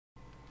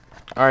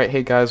Alright,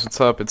 hey guys, what's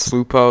up? It's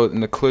Lupo,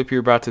 and the clip you're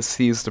about to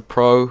see is the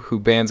pro who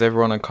bans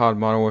everyone on COD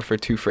Modern Warfare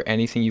 2 for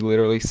anything you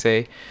literally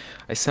say.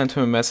 I sent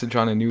him a message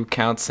on a new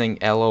account saying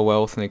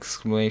LOL with an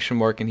exclamation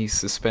mark, and he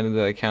suspended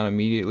that account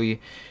immediately.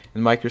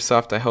 And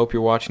Microsoft, I hope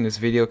you're watching this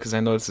video because I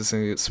noticed this is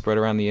going to get spread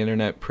around the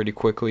internet pretty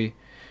quickly.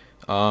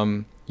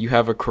 You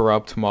have a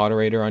corrupt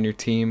moderator on your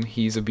team.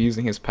 He's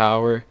abusing his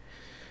power,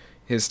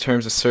 his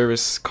terms of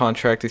service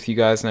contract with you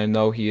guys, and I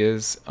know he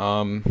is.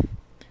 And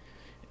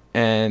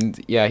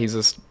yeah, he's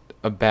just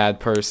a bad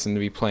person to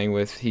be playing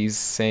with. He's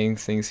saying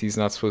things he's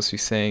not supposed to be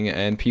saying,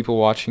 and people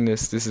watching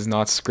this is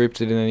not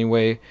scripted in any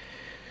way.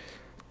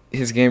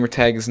 His gamer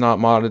tag is not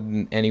modded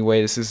in any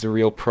way. This is the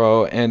real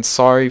pro. And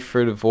sorry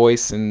for the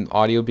voice and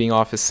audio being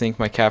off of sync.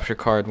 My capture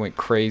card went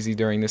crazy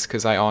during this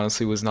because I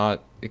honestly was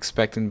not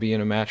expecting to be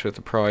in a match with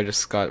a pro. I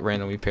just got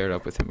randomly paired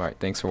up with him. Alright,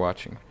 thanks for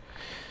watching.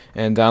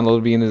 And download will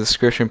be in the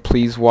description.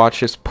 Please watch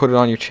this. Put it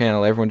on your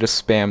channel. Everyone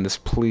just spam this,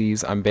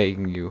 please. I'm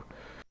begging you.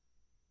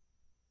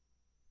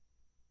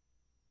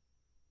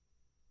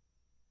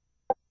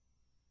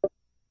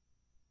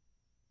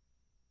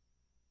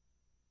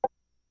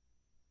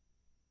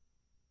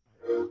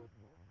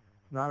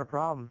 Not a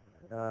problem.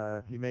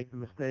 If you make the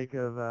mistake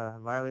of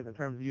violating the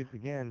terms of use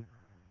again,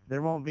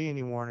 there won't be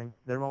any warning.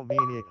 There won't be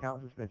any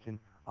account suspension.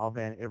 I'll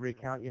ban every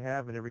account you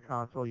have and every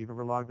console you've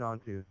ever logged on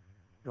to.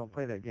 Don't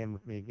play that game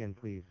with me again,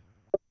 please.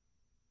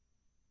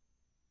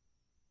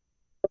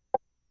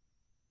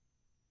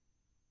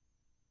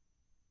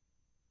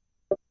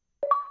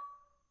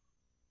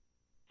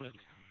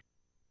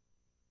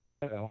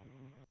 I know.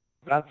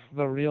 That's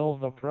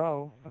the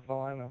pro. That's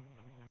all I know.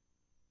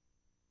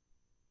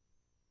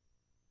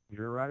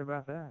 You're right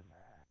about that.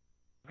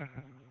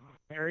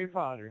 Harry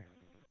Potter.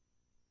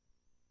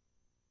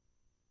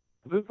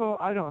 Lupo,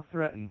 I don't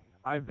threaten.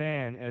 I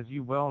ban, as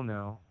you well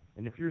know.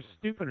 And if you're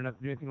stupid enough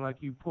to do anything like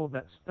you pulled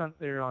that stunt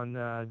there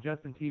on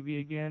Justin TV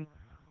again,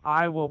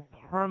 I will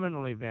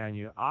permanently ban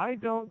you. I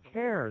don't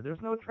care.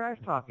 There's no trash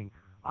talking.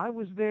 I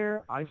was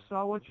there. I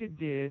saw what you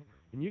did.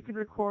 And you can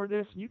record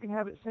this. You can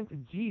have it sent to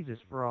Jesus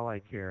for all I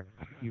care.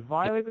 You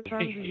violate the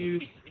terms of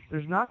use.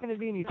 There's not going to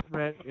be any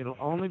threat. It'll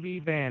only be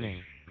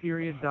banning.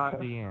 Period. Dot.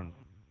 The end.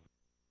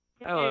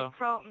 Hello. Hey,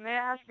 Pro, may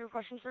I ask you a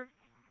question, sir?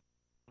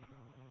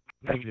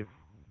 Negative.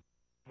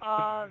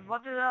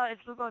 What did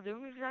Lupo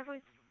do exactly?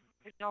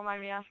 If you don't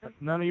mind me asking. That's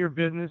none of your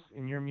business,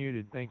 and you're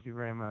muted. Thank you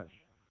very much.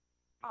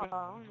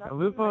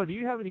 Lupo, do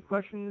you have any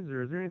questions,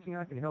 or is there anything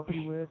I can help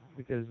you with?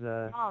 Because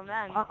oh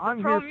man, I'm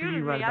here for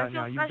you right about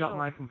now. You've got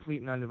my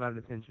complete and undivided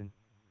attention.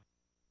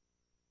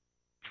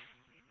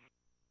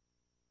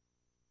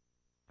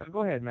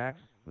 Go ahead,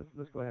 Max.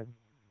 Let's go ahead.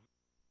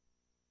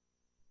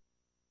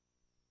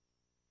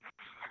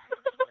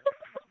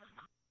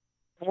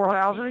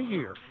 $4,000 a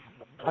year.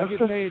 I get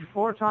paid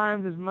 4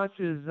 times as much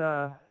as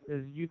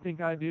you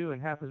think I do,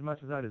 and half as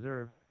much as I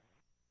deserve.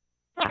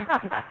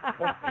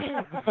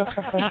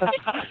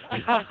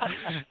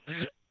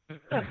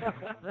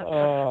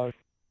 Oh,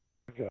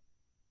 God.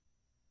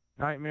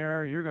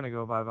 Nightmare, you're gonna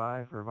go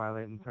bye-bye for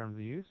violating terms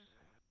of use.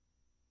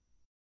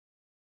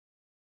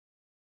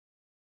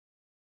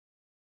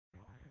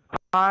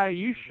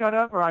 You shut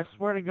up, or I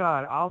swear to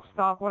God, I'll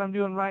stop what I'm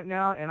doing right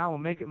now, and I will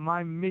make it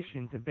my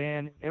mission to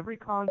ban every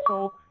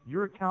console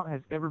your account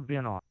has ever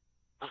been on.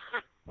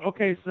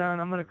 Okay,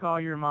 son, I'm gonna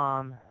call your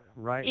mom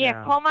right now.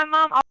 Yeah, call my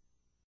mom.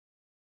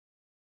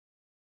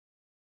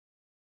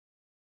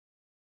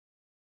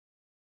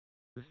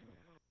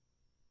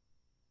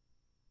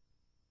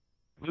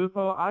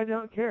 Lupo, I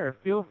don't care.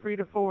 Feel free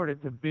to forward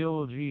it to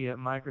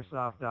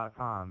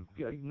BillG@Microsoft.com.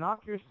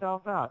 Knock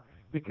yourself out,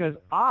 because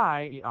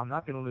I'm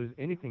not going to lose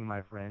anything,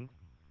 my friend.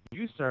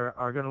 You, sir,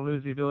 are going to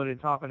lose the ability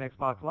to talk on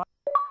Xbox Live.